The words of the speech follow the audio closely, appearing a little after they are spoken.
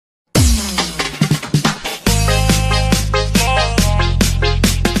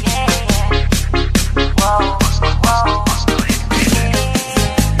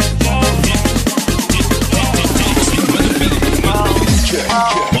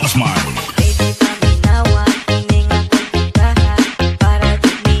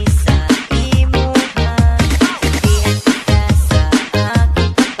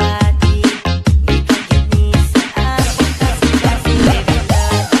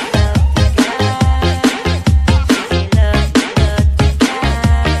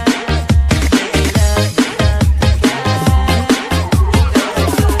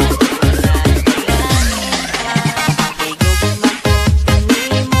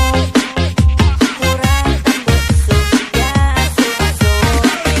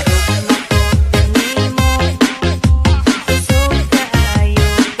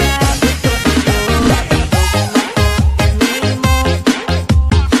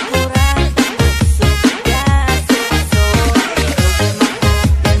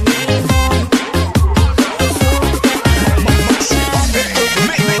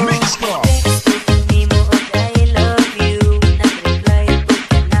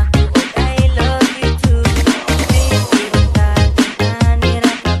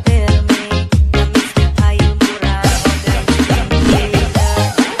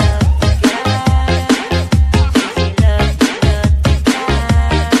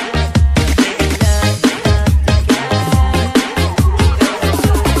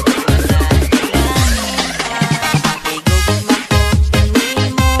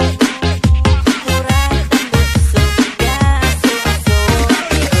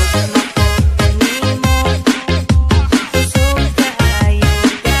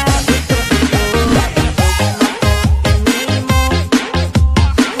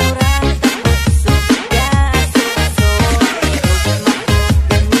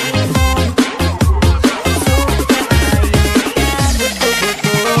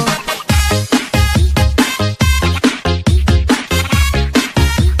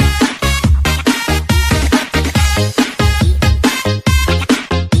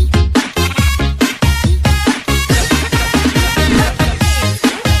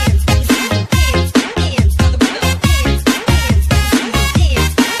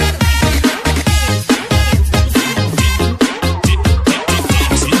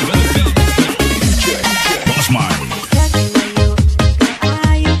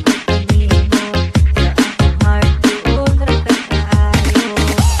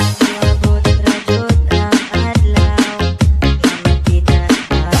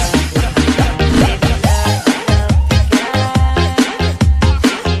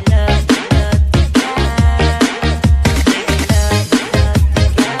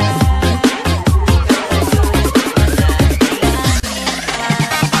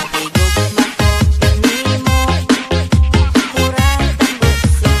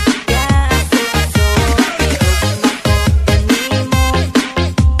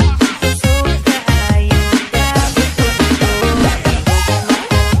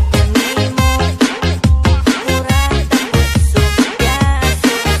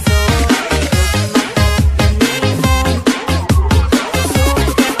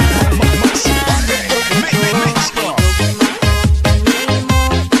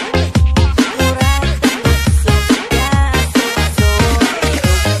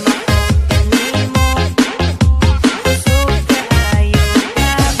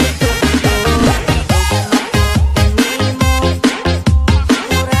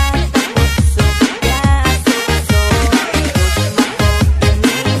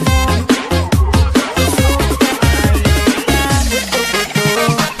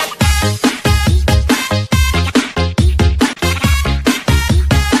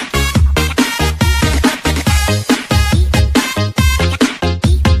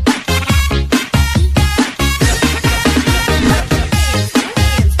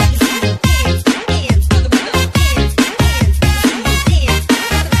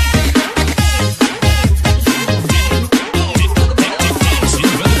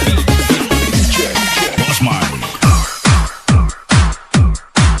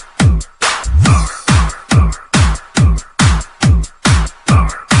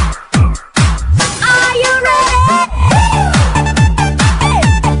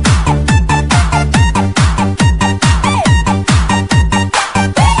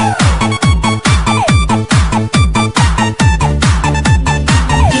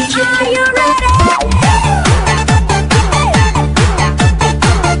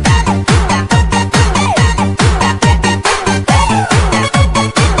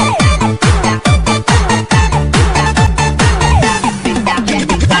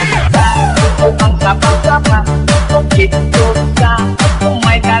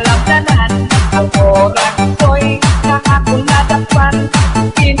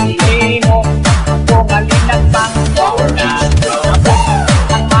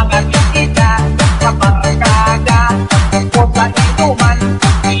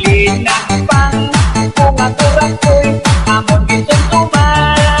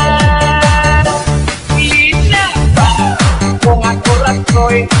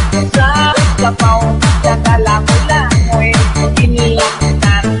ako'y sa sapaw, nagalamoy-lamoy,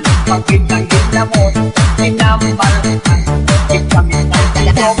 inilakitan, pagkitang ginamot, sinambalkan, ikami ng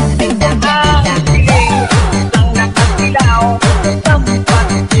tilok, ang piling, ang nakasilaw,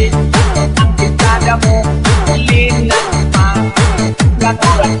 sampatin, ang pintada mo, linapang,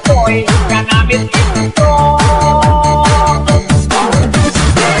 natulang ko'y kanamit ito.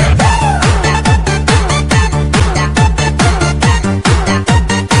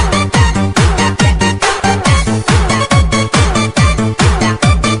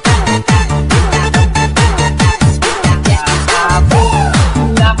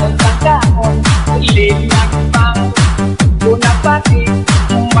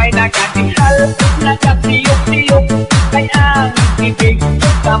 Nagkatiyok-tiyok kay ang ibig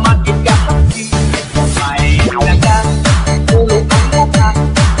sa magigahapsi. May nagkatulog ang luka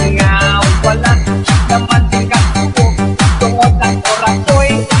nga wala naman tingkatuko. Tungod ang oras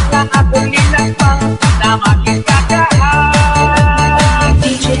ko'y na akong linagpang na magigakahan.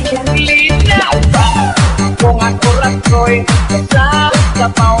 Linapang kung ang oras ko'y sa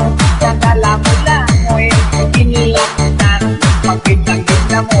sapaw, nagalamoy-lamoy, inilakitan, pagkitang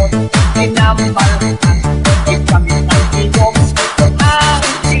ginamot, sinambalkan, ikami ng ilok, ang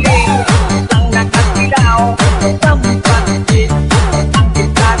siling, ang nakasilaw, sampatin, ang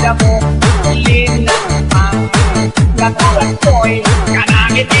pintada mo, linapang, natulang ko'y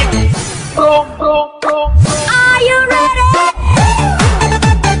kanangitin. Boom, boom, boom. Are you ready?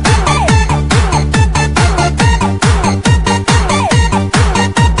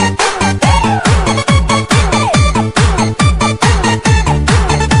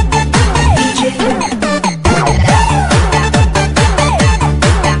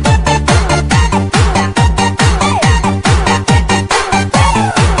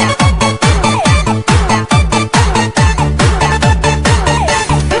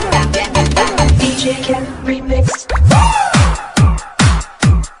 Remix.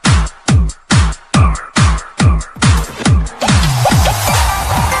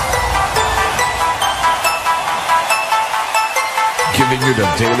 Giving you the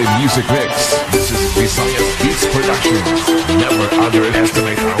daily music mix. This is Visayas Beats Productions. Never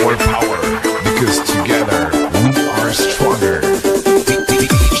underestimate our power, because together we are stronger.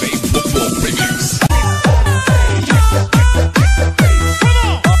 DJ Bobo Remix.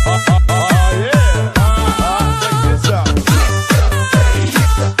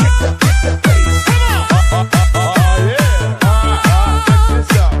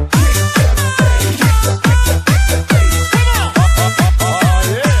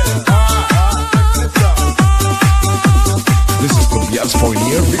 This is Tobias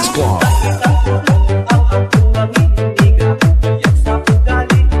Fournier Mix Club.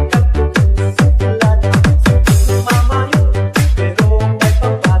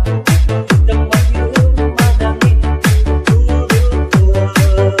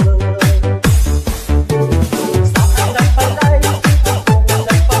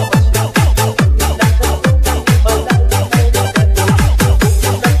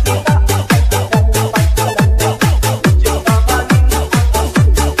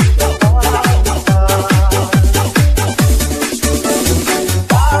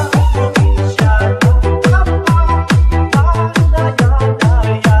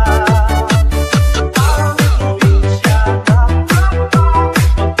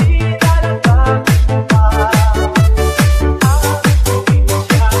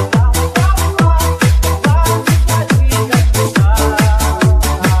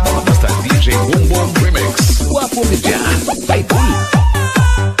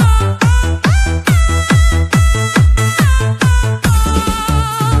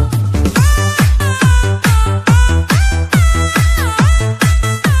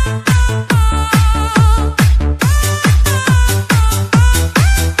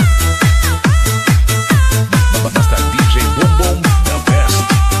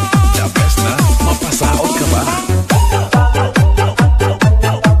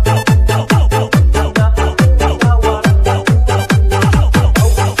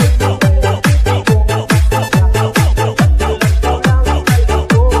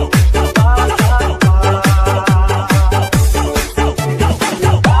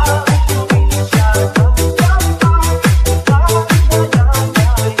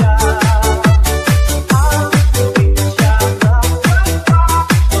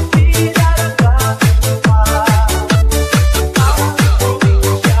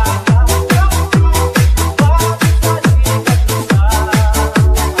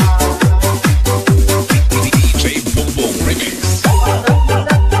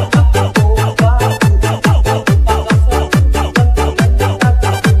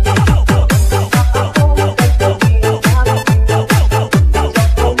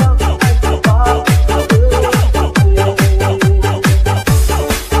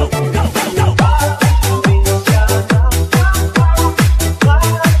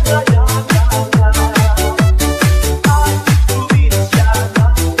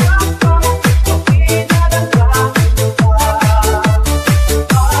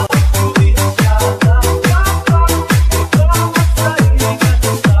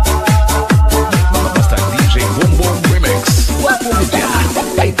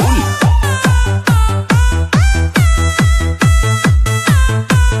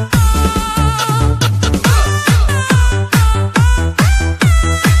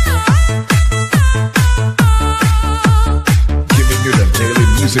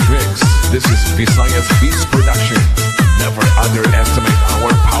 Visayas Beats Production. Never underestimate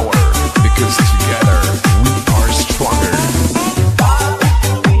our power because together we are stronger.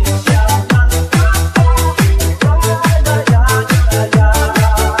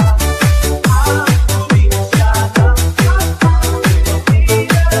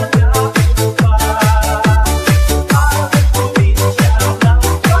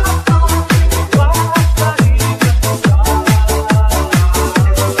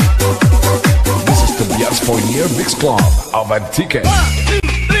 For Mix Club of Antique.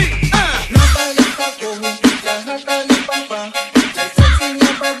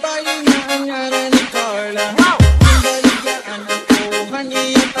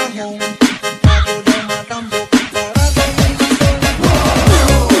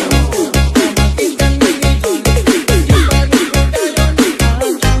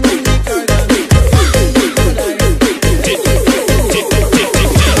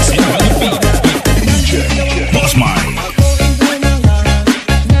 Boss Mike.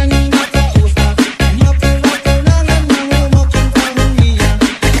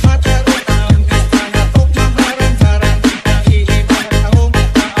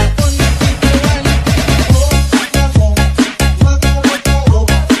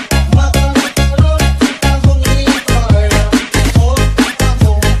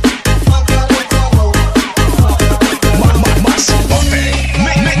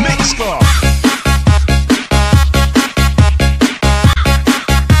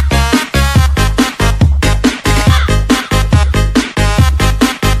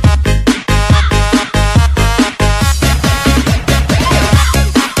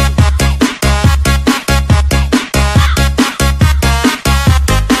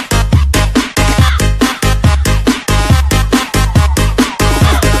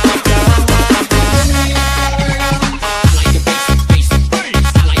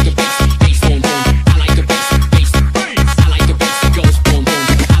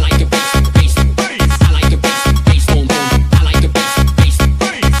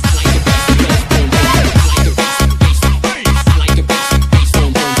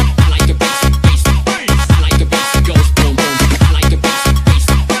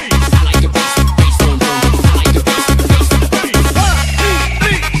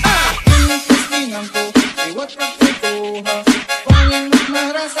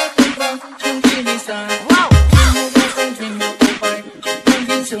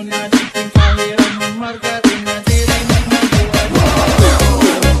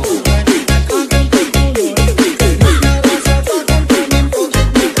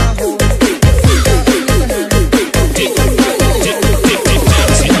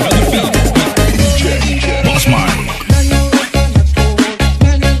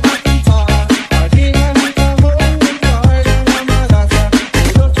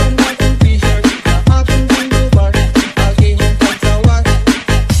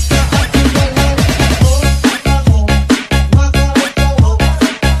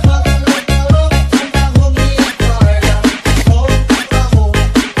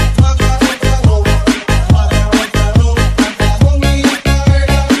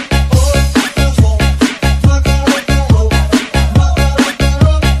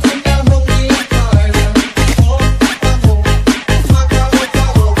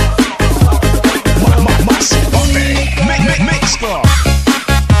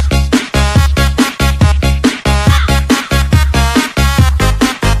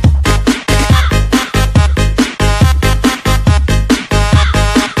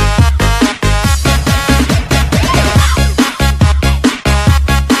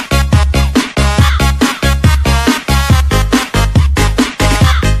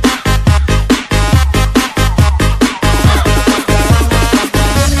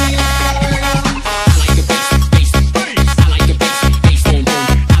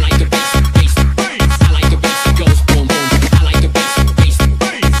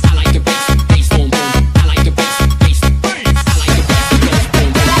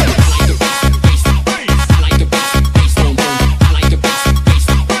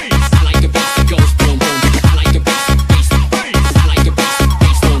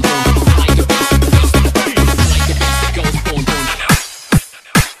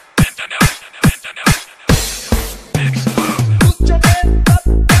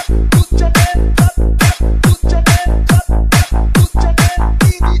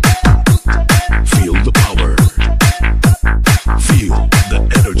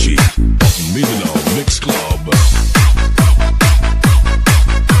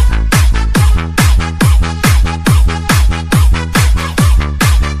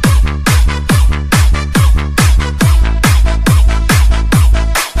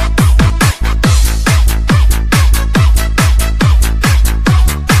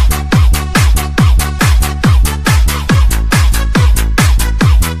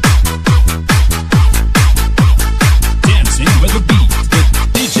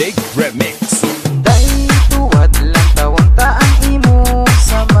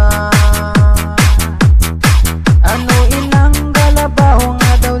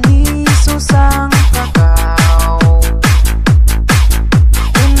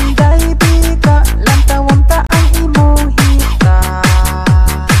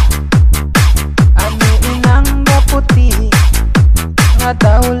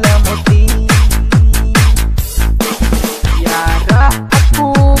 lamuti. Yara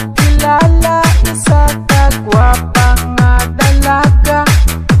ako kilala, isa kagwapa nga dalaga.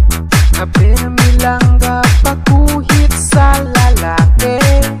 Kapirmi lang pakuhit sa lalaki.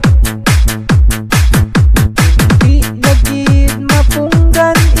 Di nagid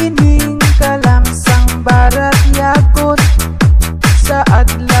mapunggan ining kalamsang barat yagot. Sa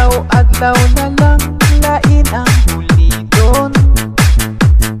adlaw-adlaw na lang lain ang bulidon.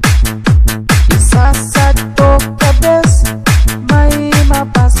 Isa sa to kabes may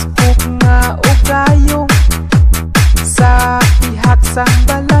mapaskok nga ugayo. Sa pihak sang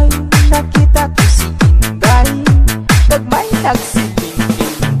balay nakita ko si Inday. Pagmay nagsiling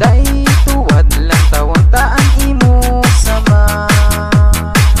Inday, tuwad lang tawang taan imo sama.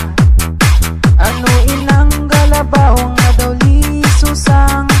 Ano inang galabaw nga daw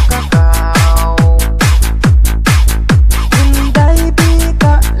lisusang kakao. Inday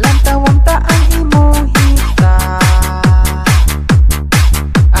bika lang tawang taan imo hita.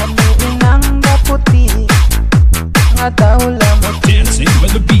 Ano inang gaputi nga daw lamuti. Dancing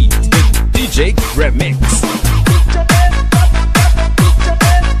with the beat with DJ Remix.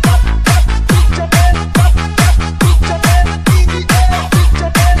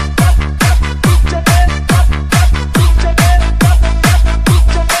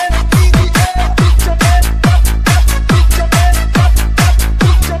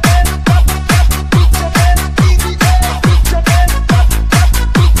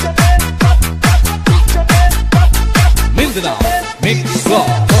 Mindanao Mix Club.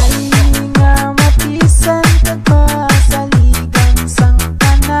 Nga matisan kagpasaligan sang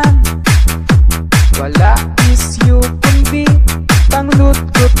tanan. Wala isyu kundi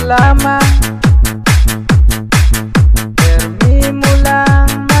panglutgot lamang. Permi mo lang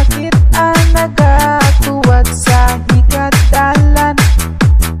makita nagatuwad sa higadalan.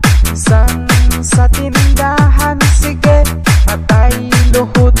 Isang sa tindahan, sige patay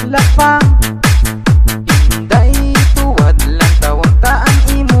luhod lapang. Inday tuwad lang tawang taan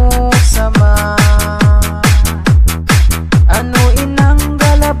imo sama. Ano inang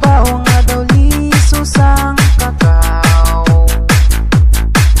galabaw nga daw lisusang kakao.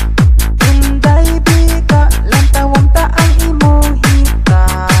 Inday bika lang tawang taan imo hita.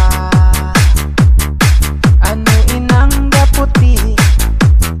 Ano inang gaputi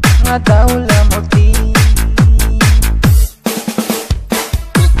nga daw lamuti.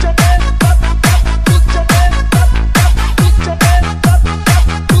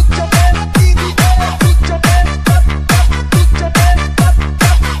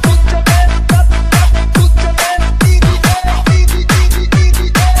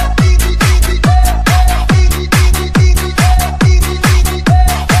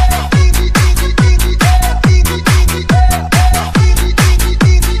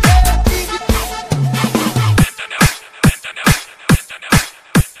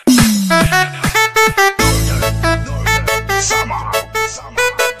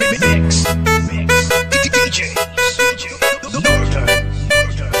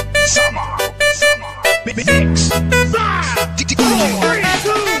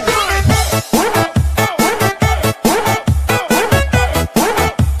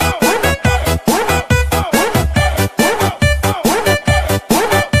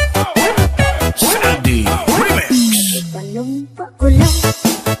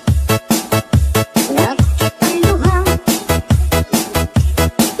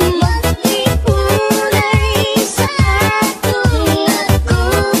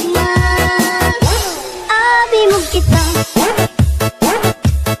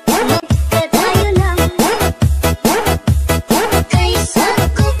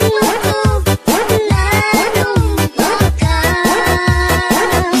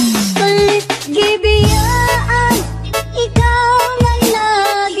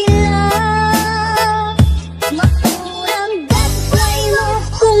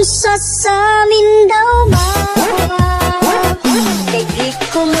 Sa Mindanao ba? Di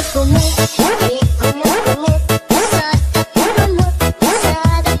kumot-kumot, di kumot-kumot, sa takumot,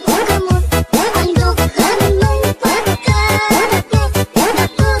 sa dakumot, andukan mong pagkadakot,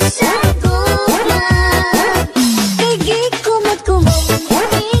 dako sa guma. Di kumot-kumot,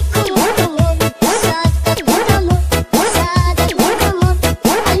 di kumot-kumot, sa takumot, sa dakumot,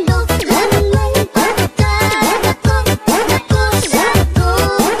 andukan mong pagkadakot, dako sa guma.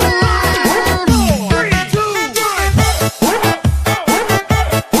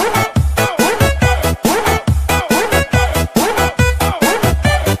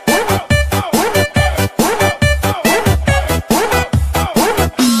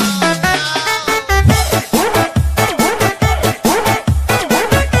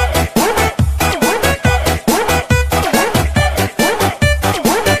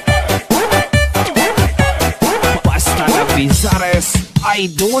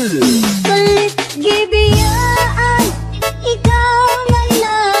 idol. Kulit gibiyaan, ikaw na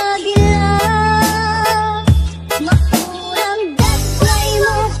lagi lang. Makurang datlay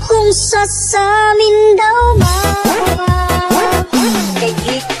mo kung sasamin daw mawa. Kay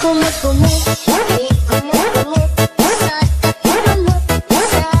di ko magkumot, di ko magkumot. Sa tatamot,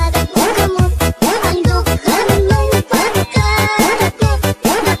 sa dagkamot. Ang dughan mong pagkatakot,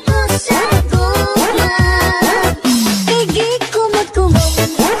 ako sa guma. Kay di ko magkumot,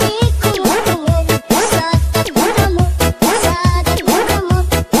 di ko magkumot. Sa tatamot, sa dagkamot.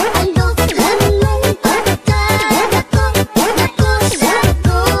 Ang dughan mong pagkatakot, ako sa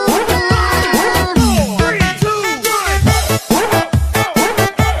guma.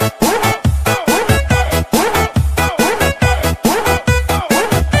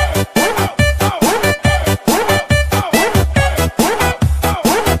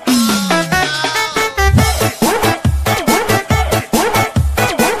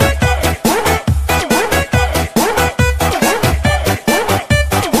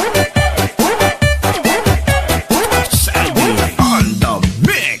 Sandy on the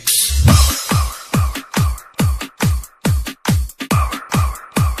mix.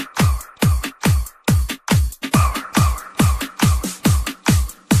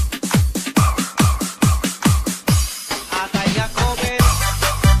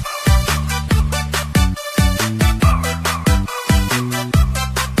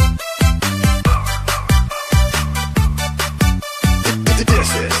 This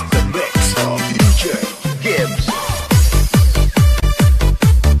is the mix of DJ Gibbs.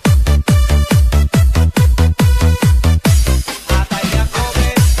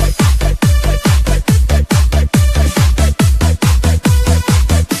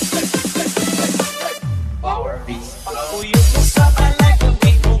 Uyok mo sa balay, kung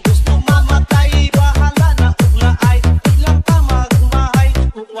di mo gusto mamatay. Bahala na uglaay, biglang ka magmahay.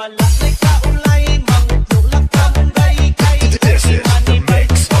 Kung wala na'y kaulay, mangutlo lang ka mong gaykay. This is the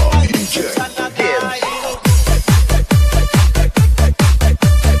mix of DJ Gibbs.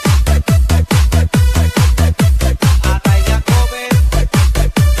 Atay ako, ben.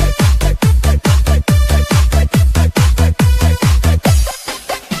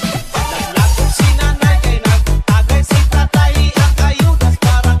 Naglakot si nanay, kay nagtagay si tatay. Ang ayudas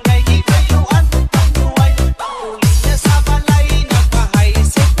barangay, ikayuan ang buhay. Ulit niya sa balay, nagpahay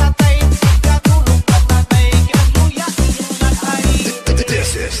si tatay. Katulong ka tatay, kinaluya iyong natay.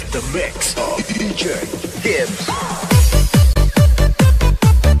 This is the mix of DJ Gibbs.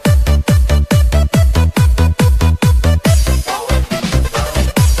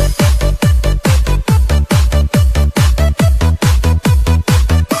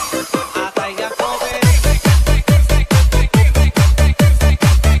 Atay ako, ben.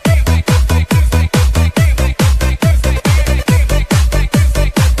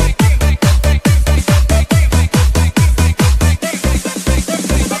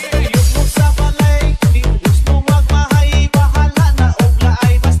 Uyok mo sa balay, di mo gusto magmahay.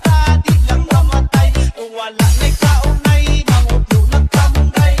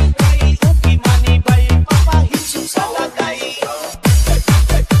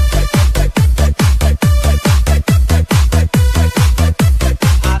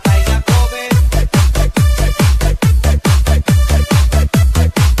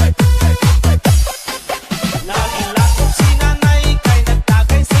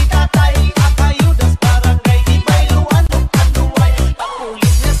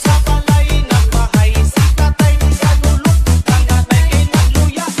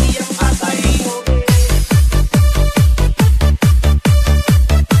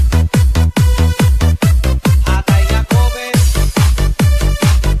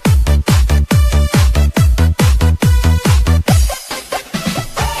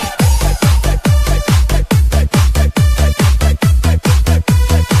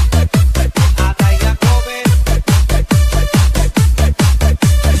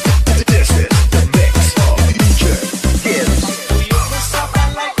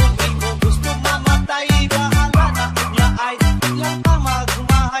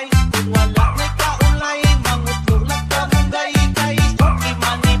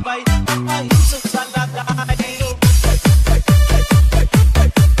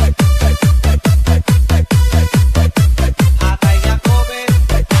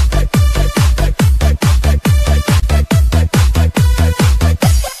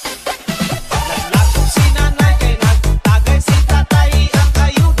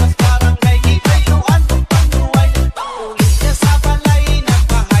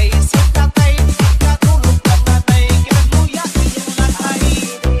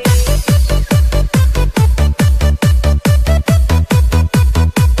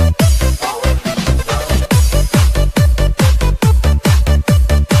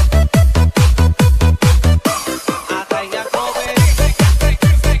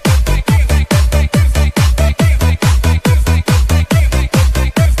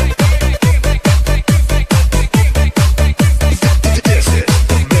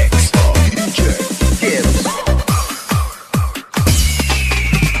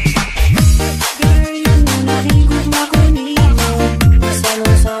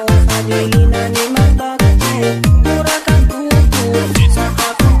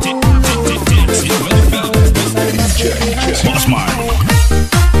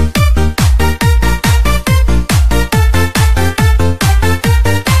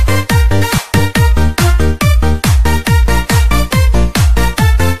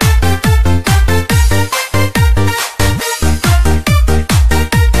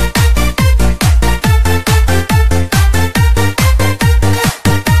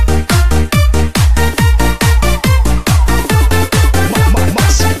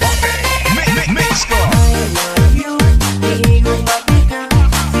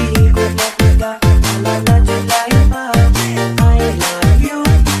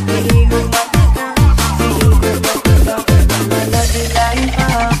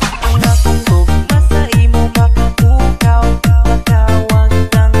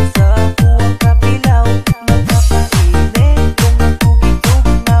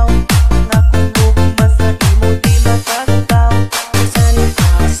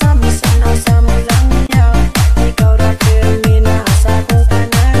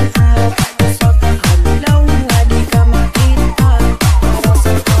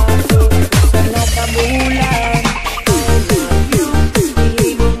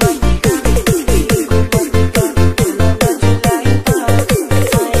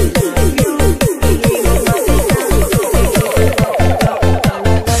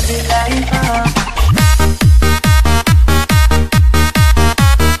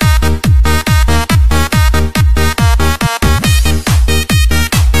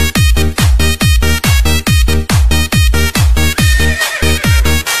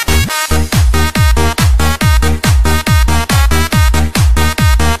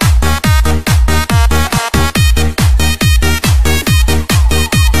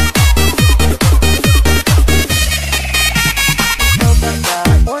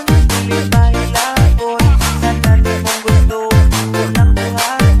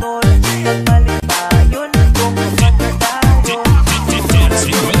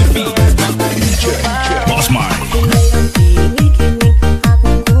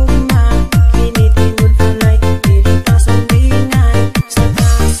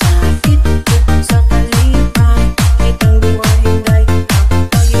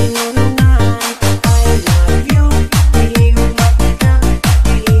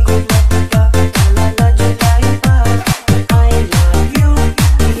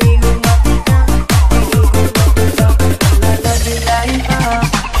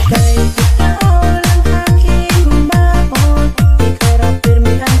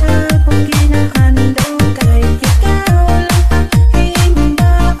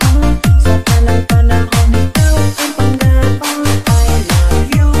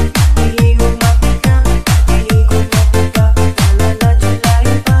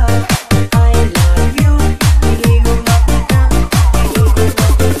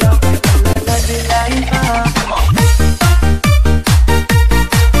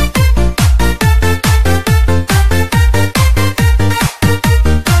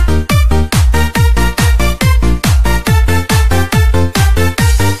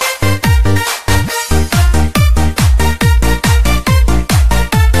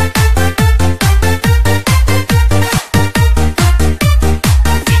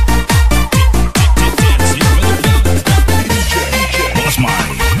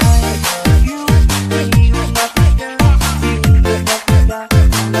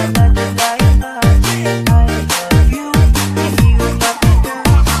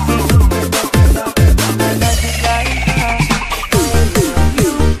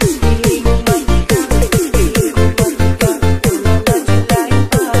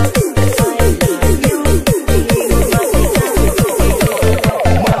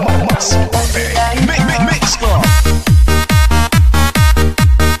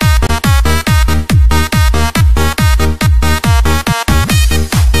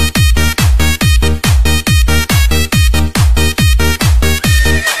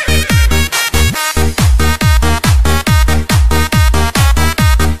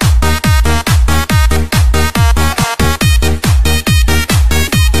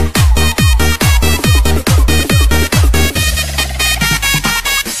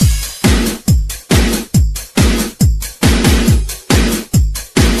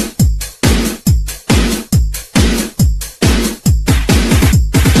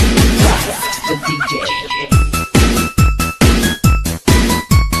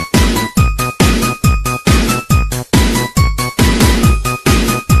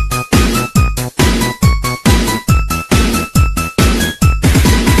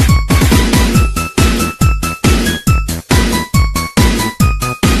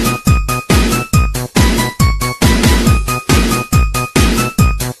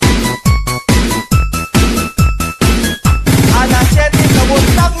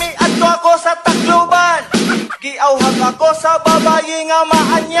 lami nga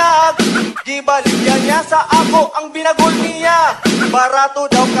maanyag. Gibaligyan niya sa ako ang binagol niya. Barato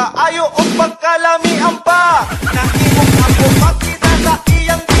daw kaayo o pagkalamian pa. Nahimok ako makita sa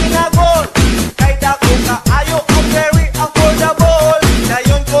iyang binagol. Kay dako kaayo ang very affordable.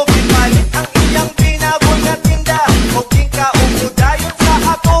 Dayon ko gipalit ang iyang binagol nga tinda. O gikaudayon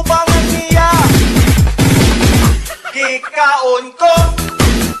sa ako bangan niya. Gikaon ko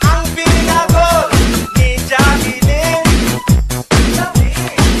ang binagol ni Jacqueline.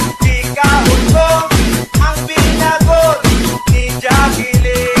 Gikaon ko ang binagol ni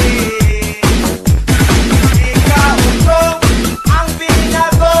Jacqueline. Gikaon ko ang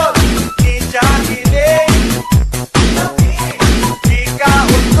binagol ni Jacqueline.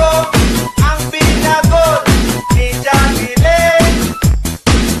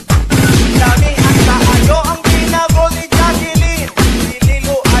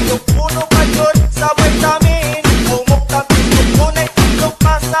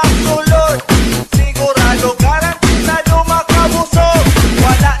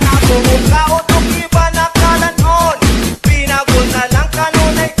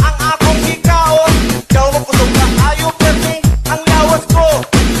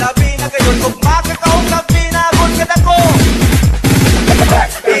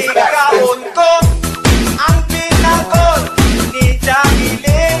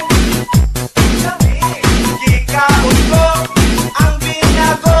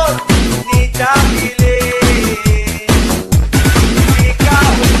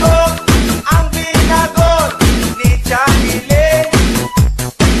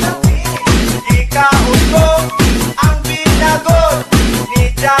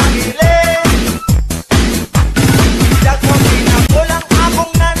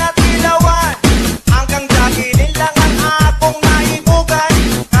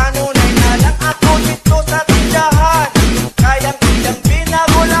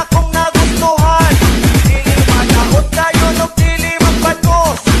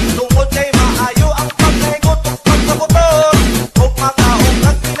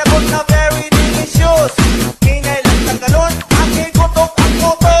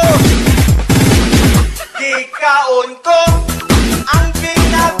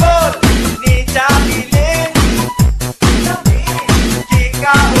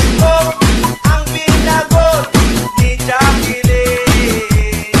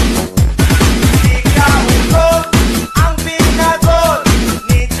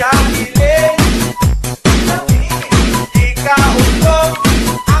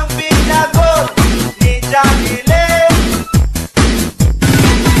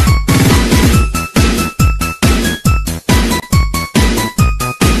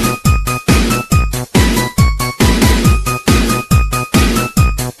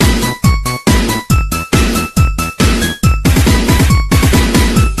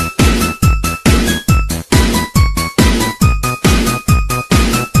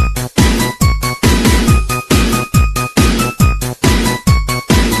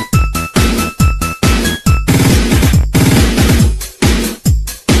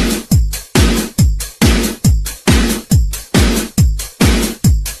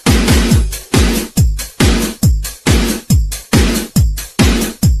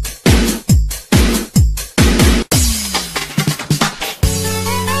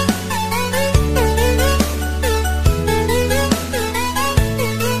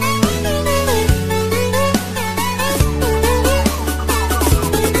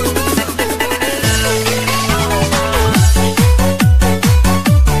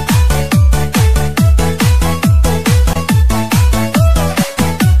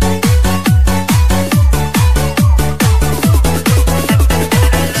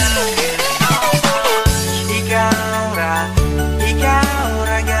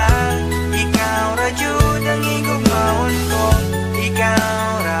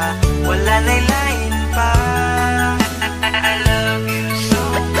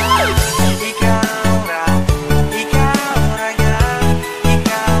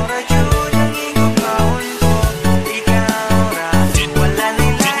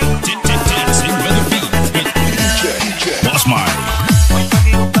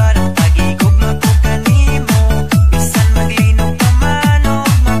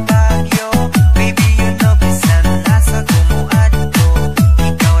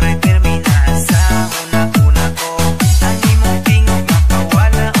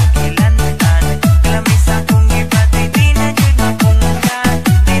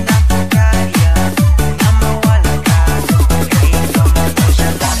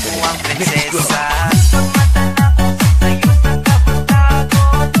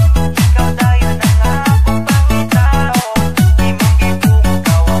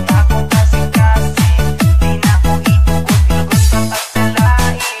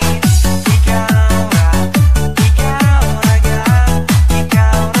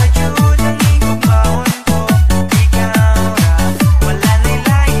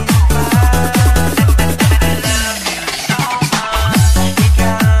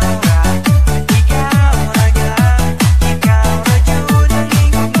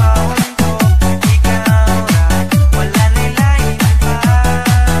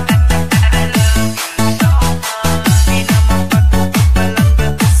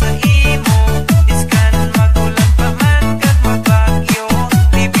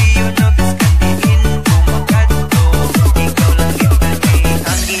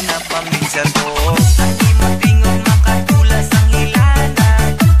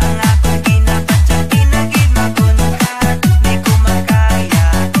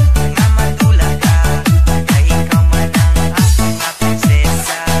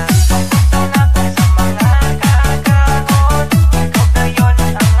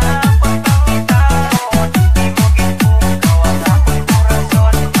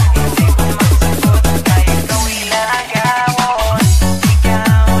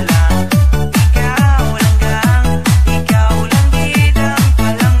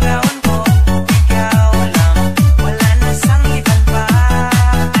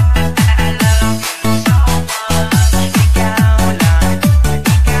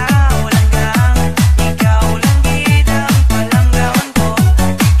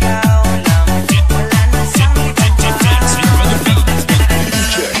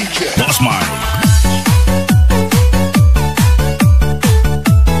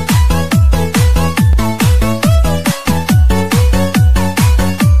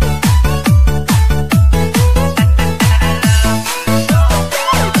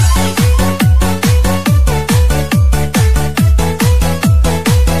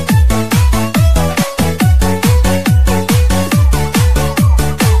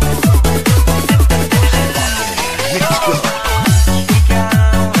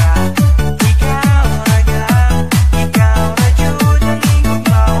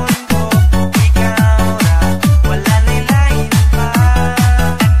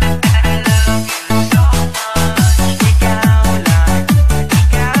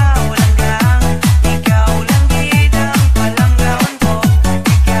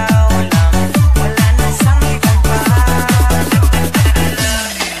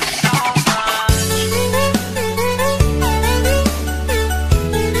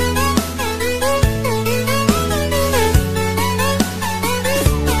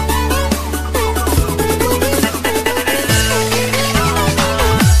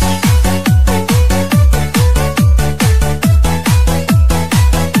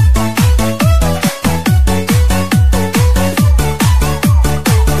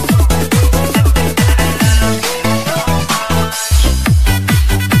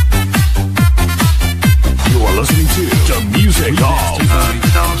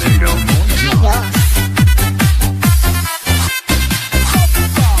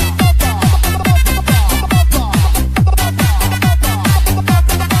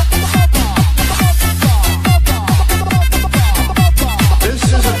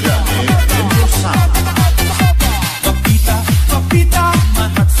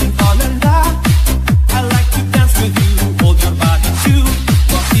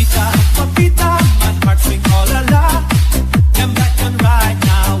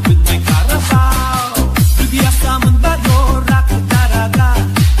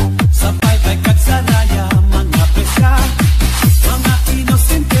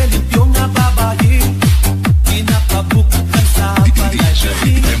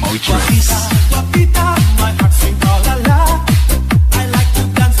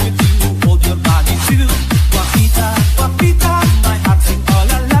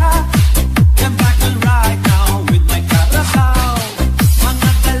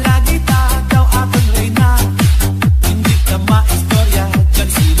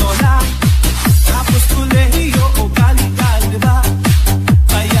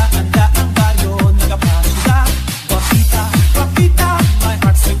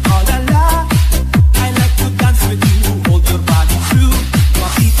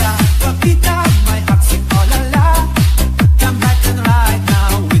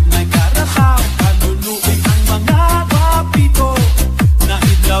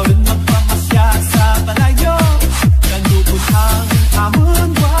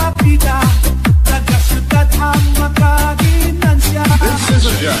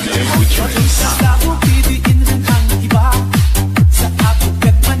 Sa bukidin rin ang iba, sa Abog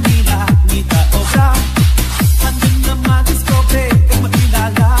at Manila, ngita obra. Andun na madiscover kay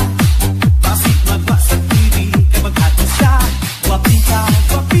makilala, Pasig magbasa TV kay mag-artista. Guapita,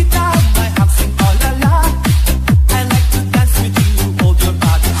 guapita, my heart sing all ala. I like to dance with you, hold your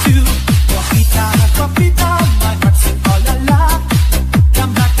body too. Guapita, guapita, my heart sing all ala.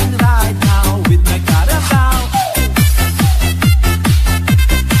 Come back and ride now with my Carabao.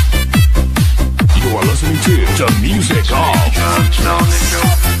 You are listening to the music of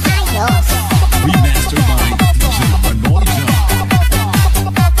remastered by DJ Manoy.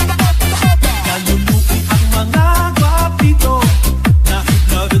 Naluluwi ang mga gwapito, nahid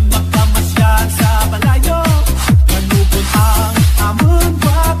na rin magpamasyal sa malayo. Manubon ang amon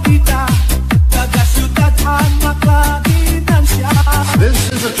gwapita, taga-syudadhan makaginansya. This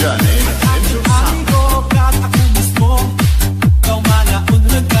is a journey into sound. Amigo, kat ako mismo, ikaw malaon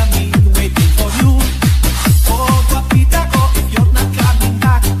rin kami waiting for you. Oh, gwapita ko, if you're not coming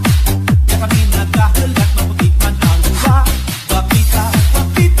back, kaya kami nagkahalat, maputikman ang luwa. Gwapita,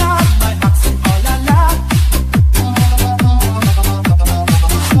 gwapita, my heart sing all ala.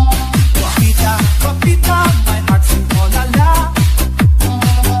 Gwapita, gwapita, my heart sing all ala.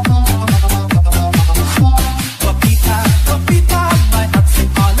 Gwapita, gwapita, my heart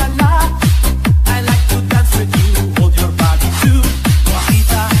sing all ala. I like to dance with you, hold your body too.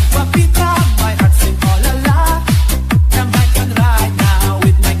 Gwapita, gwapita, my heart sing all ala. Come back and ride now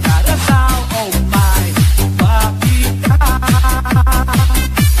with my Carabao, oh my gwapita.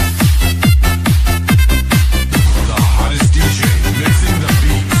 The hottest DJ mixing the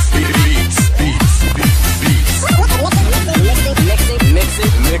beats.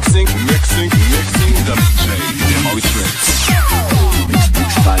 Mixing the DJ Demo Tricks.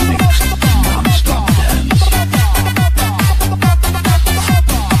 Mix by mix, non-stop dance.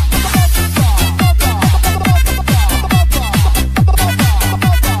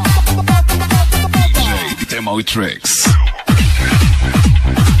 DJ Demo Tricks.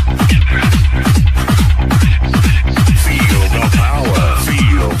 Feel the power,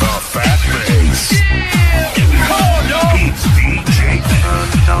 feel the fat bass. It's DJ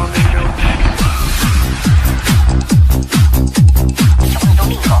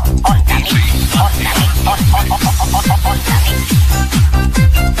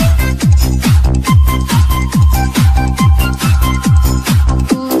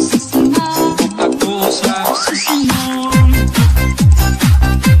Susima,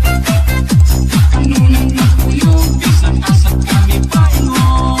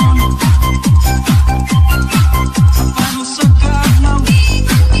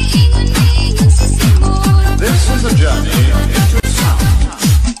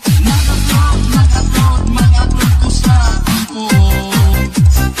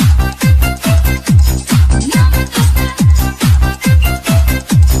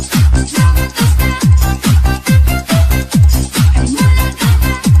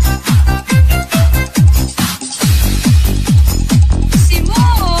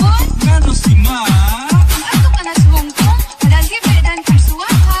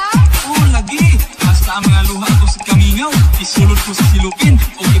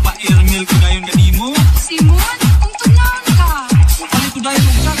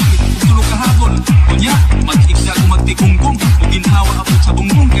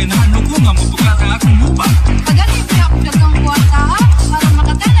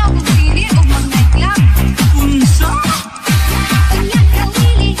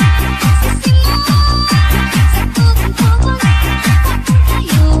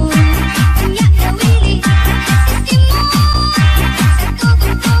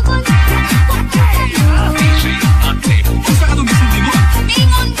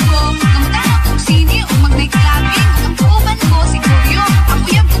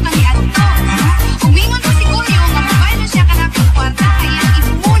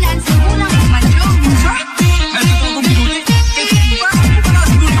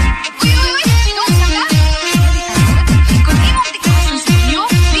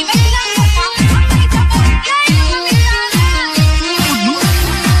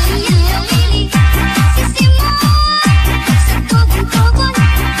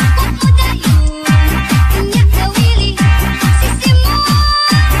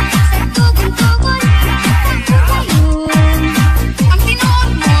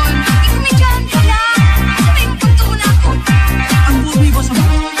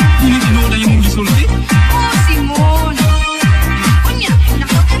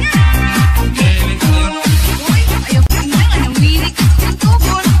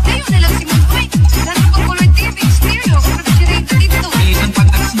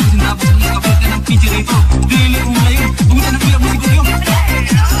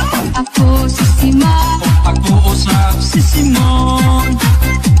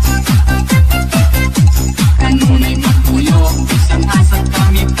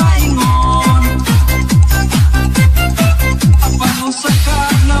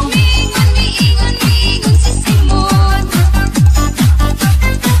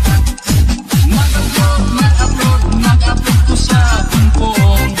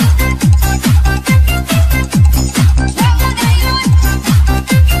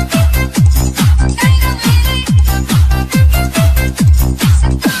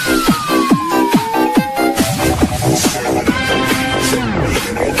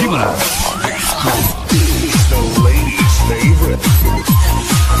 It's the ladies' favorite.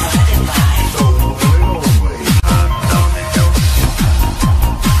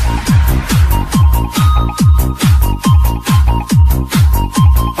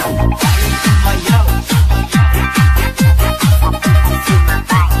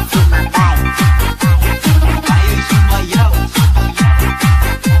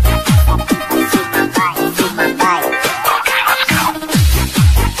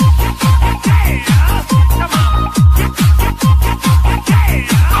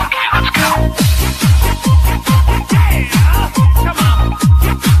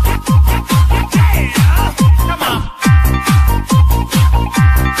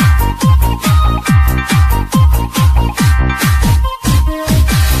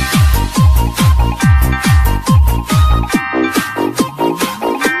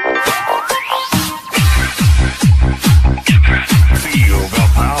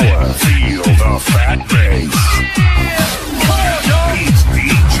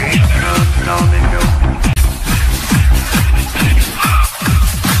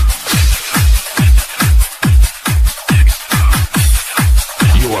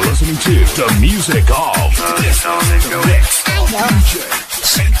 The music of the mix. DJ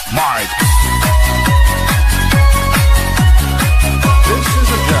St. Mark. This is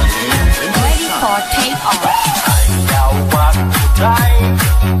a journey into Ready sound. for take off.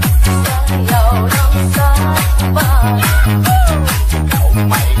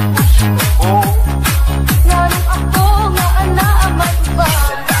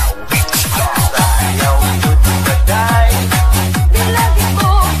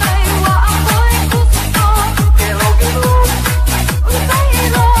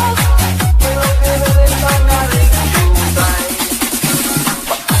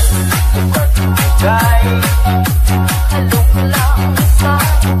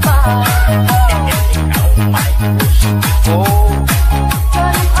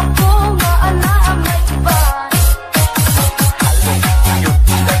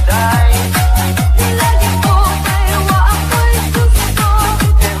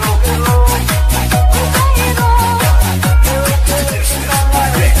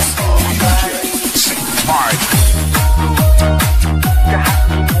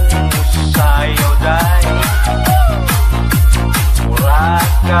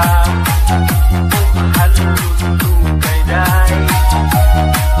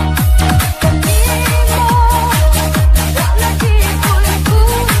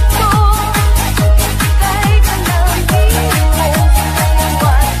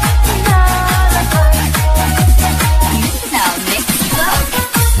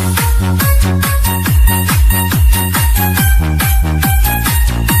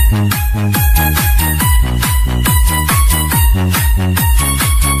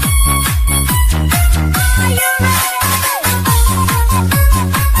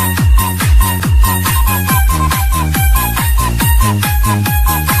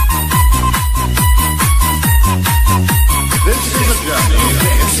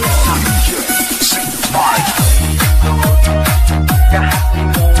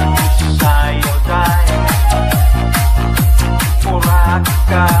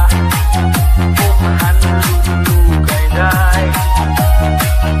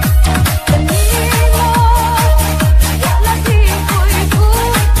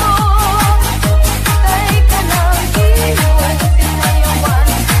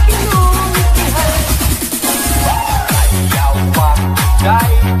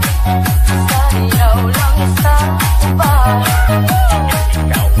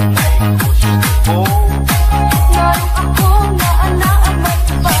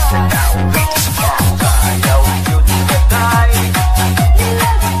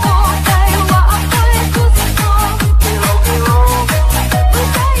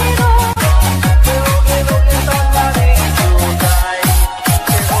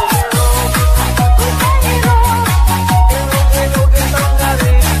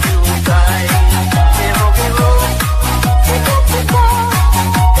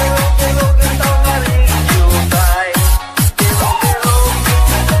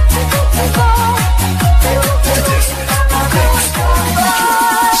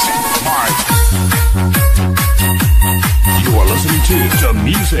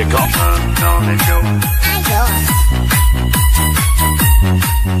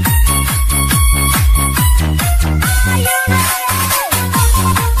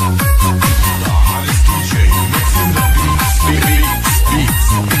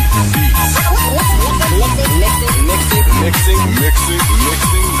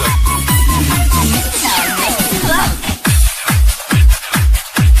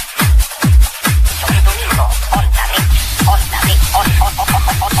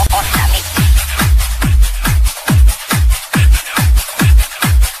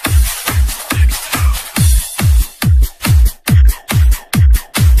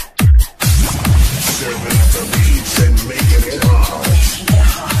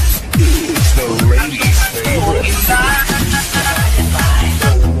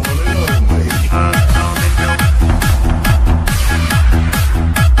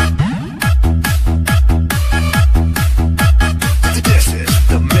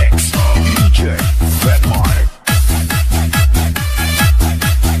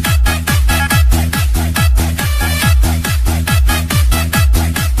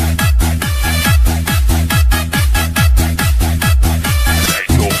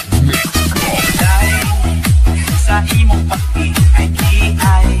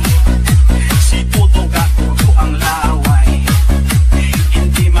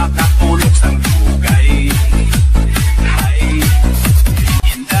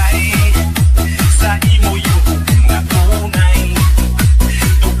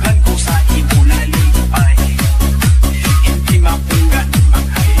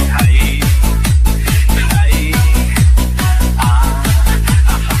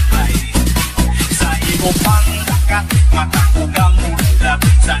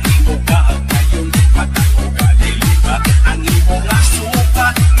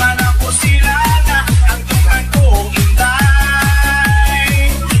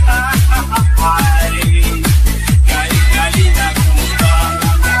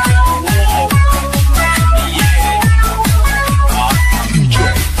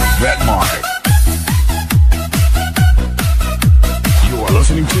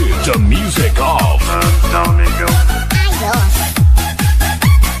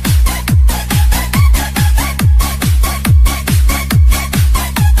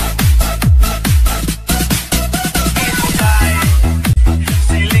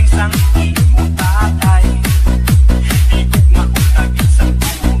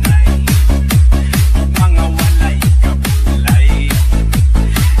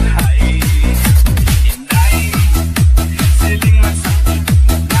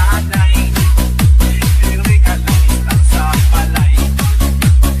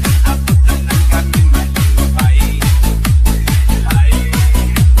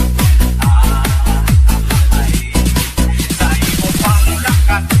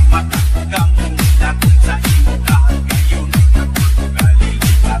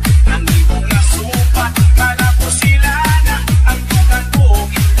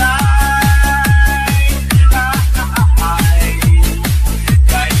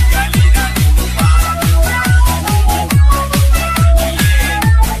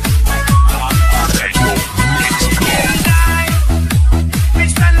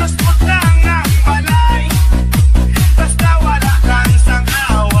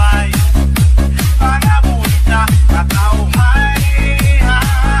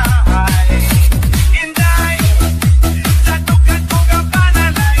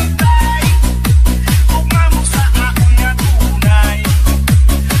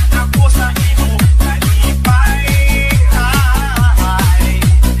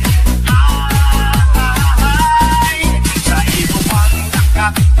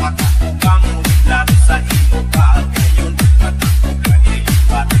 Kamulat sa imo kagayon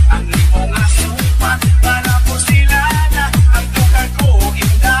Matapagalipat ang limong asupat Para po sila na ang tukar ko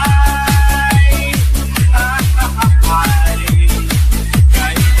inday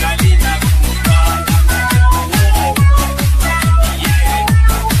Kay gali na kuka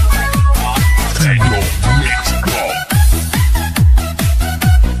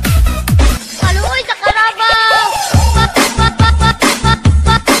Haluoy sa karabaw!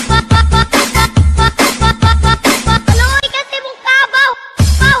 Haluoy kasi mong kabaw!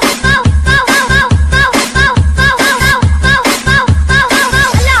 Paw! Paw! Paw! Paw! Paw! Paw! Paw! Paw! Paw! Paw! Paw! Paw! Paw! Paw!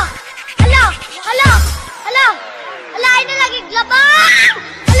 Hala! Hala! Hala! Hala! Hala! Ay na lagi glabang!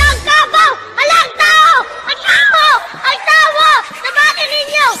 Hala ang kabaw! Hala ang tao! Ang tao! Ang tao! Sabahin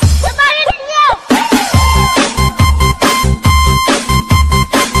ninyo! Sabahin ninyo!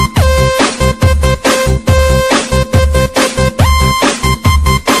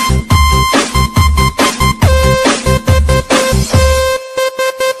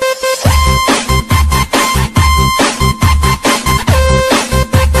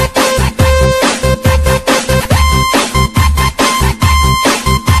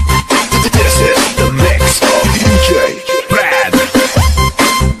 This is the mix of DJ Brad.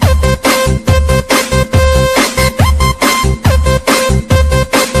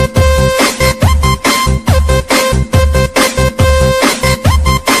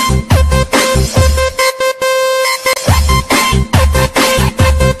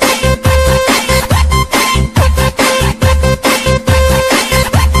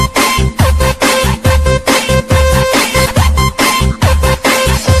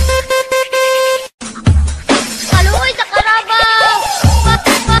 Haluoy sa karabaw!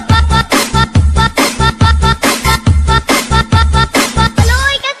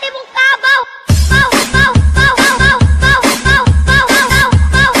 Haluoy kasi mong kabaw! Paw! Paw! Paw! Paw! Paw! Paw! Paw! Paw! Paw!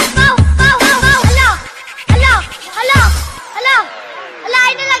 Paw! Paw! Paw! Paw! Hala! Hala! Hala! Hala! Hala!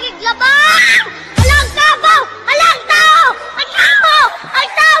 Ay na lagi glabang! Hala ang kabaw! Hala ang tao! Ang tao! Ang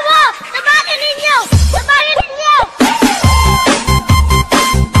tao! Sabahin ninyo! Sabahin ninyo!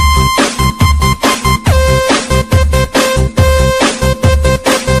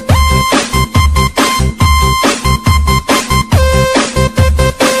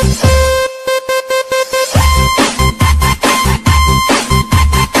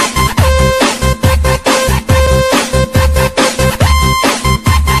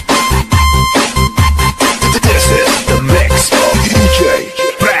 This is the mix of DJ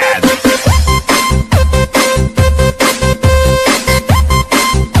Brad.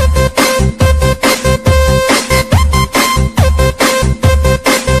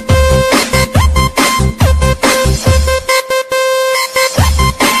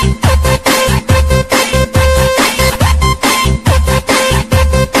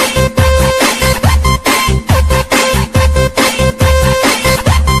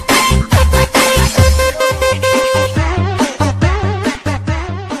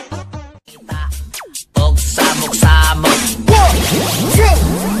 Og samok-samok 1,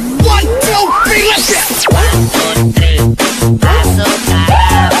 2, 3, pasok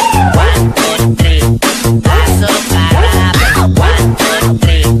karap 1, 2, 3, pasok karap 1, 2,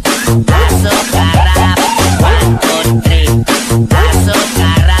 3, pasok karap 1, 2, 3, pasok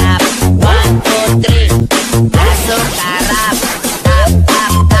karap 1, 2, 3, pasok karap tap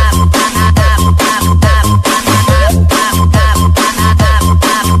tap tap tap tap tap tap tap tap tap tap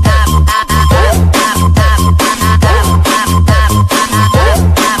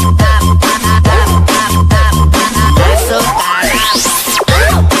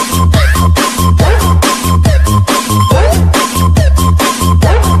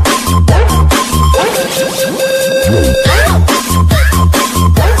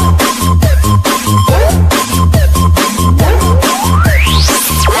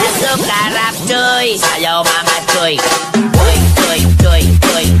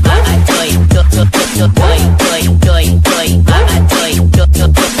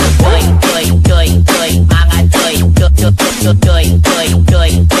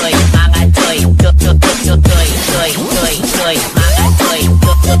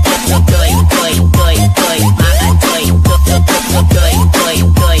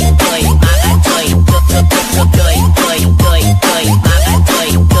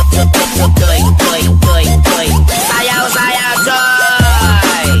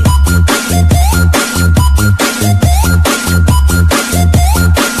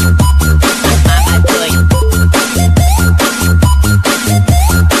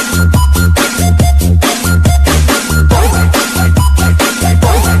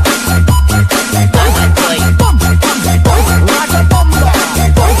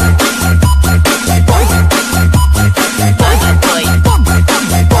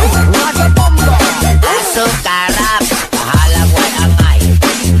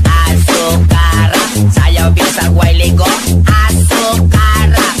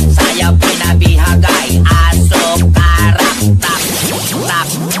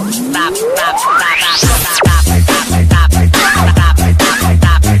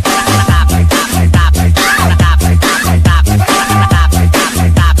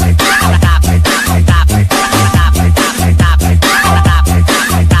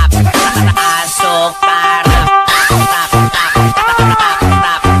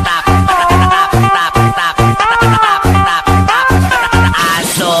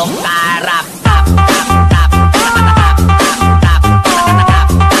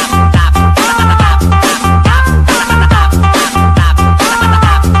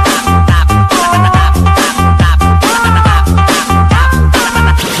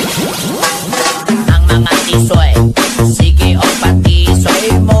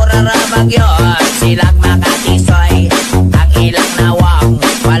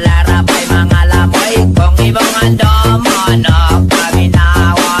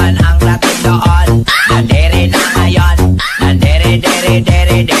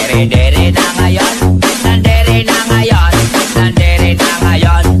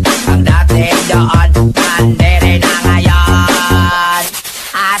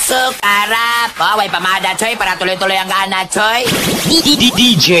Pasok, harap. Oh, way pamada, Choy, para tuloy-tuloy ang gana, Choy.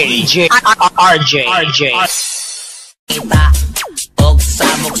 DJ RJ Kita, og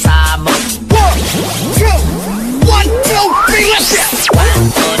samok-samok. 1, 2, 3, let's go!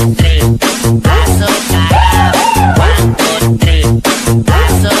 1, 2, 3. Pasok, harap. 1, 2, 3.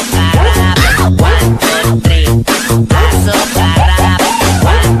 Pasok, harap. 1, 2, 3. Pasok, harap.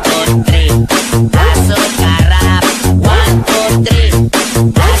 1, 2, 3. Pasok, harap. 1, 2, 3.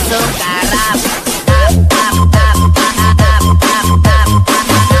 Pasok, harap.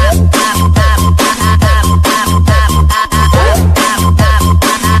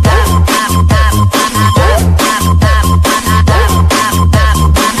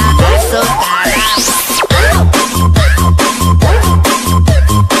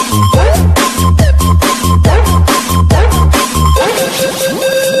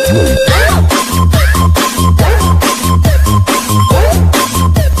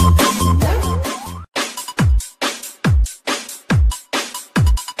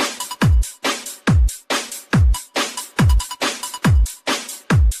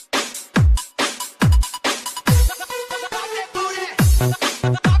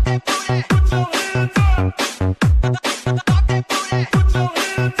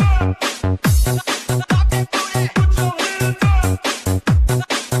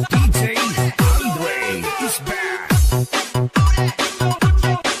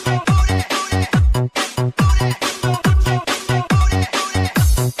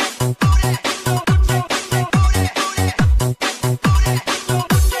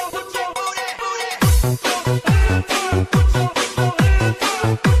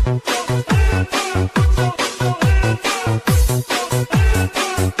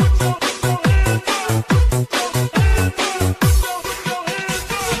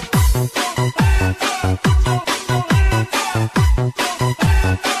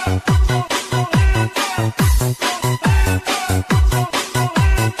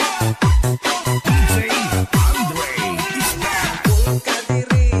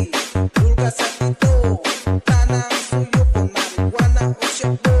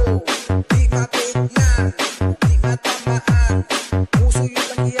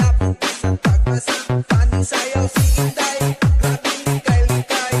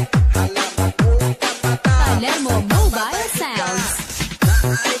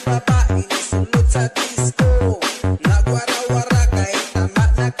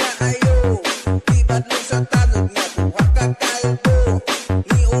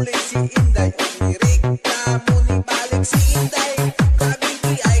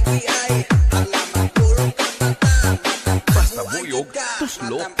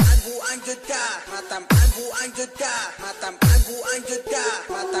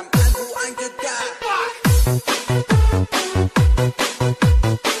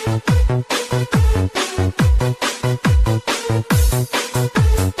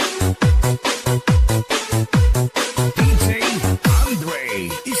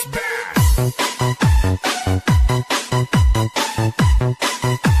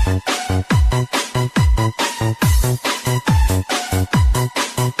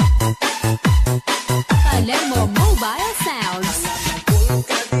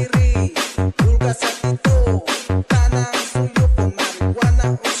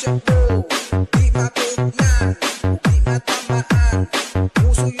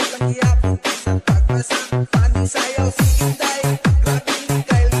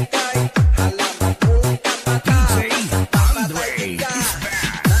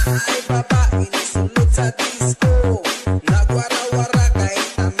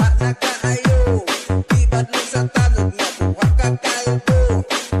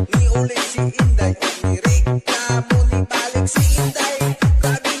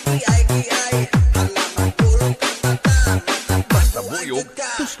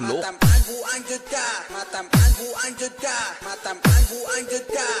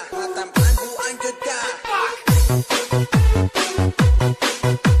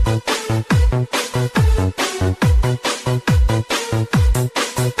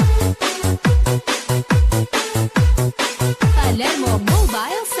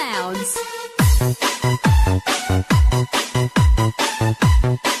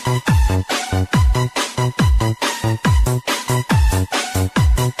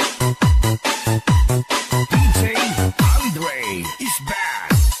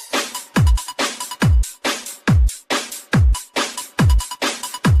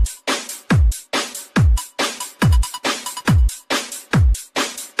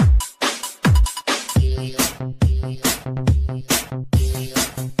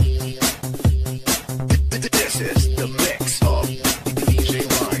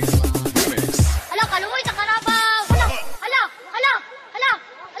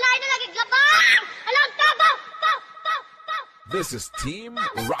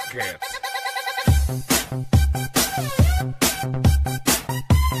 Rock it.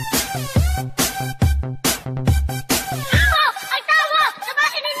 Tawa! Ay tawa!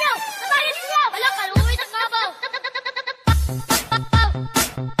 Sabahin ninyo! Sabahin ninyo! Wala, kaluwi ng kabaw!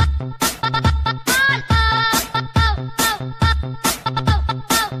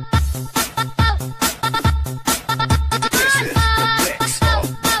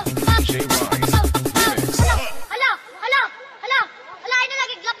 DJ Wise. Remix. Hala! Hala! Hala! Hala, ay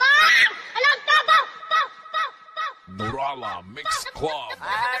nalagig labang! Hala, ang kabaw! Paw! Paw! Paw! Nurala Mix Club.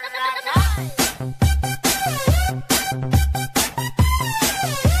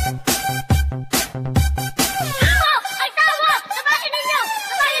 Tawa! Ay tawa! Sabahin ninyo!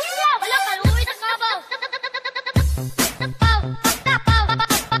 Sabahin ninyo! Wala, kaluwi ng kabaw!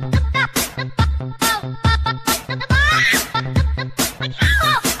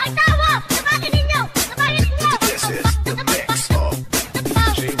 Ay tawa! Sabahin ninyo! Sabahin ninyo! This is the mix of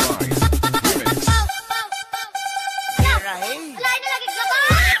DJ Wise. Remix. Hala, ay nalagig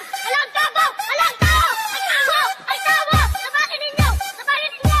labang! Hala, ang kabaw! Hala, ang tao! Ay tawa! Ay tawa! Sabahin ninyo!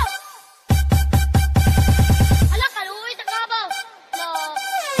 Sabahin ninyo! Hala, kaluwi ng kabaw! Hala!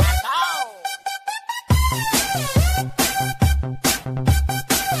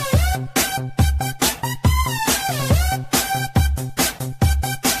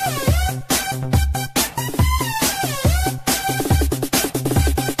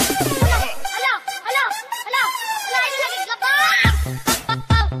 Hala! Hala! Hala, ay nalagig labang!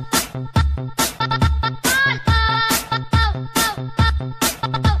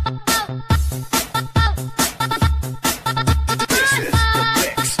 This is the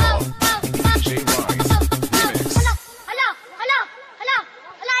mix of DJ Wise. Remix. Hala! Hala! Hala! Hala!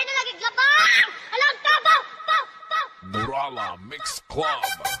 Hala, ay nalagig labang! Hala, ang kabaw! Paw! Paw! Nurala Mix Club.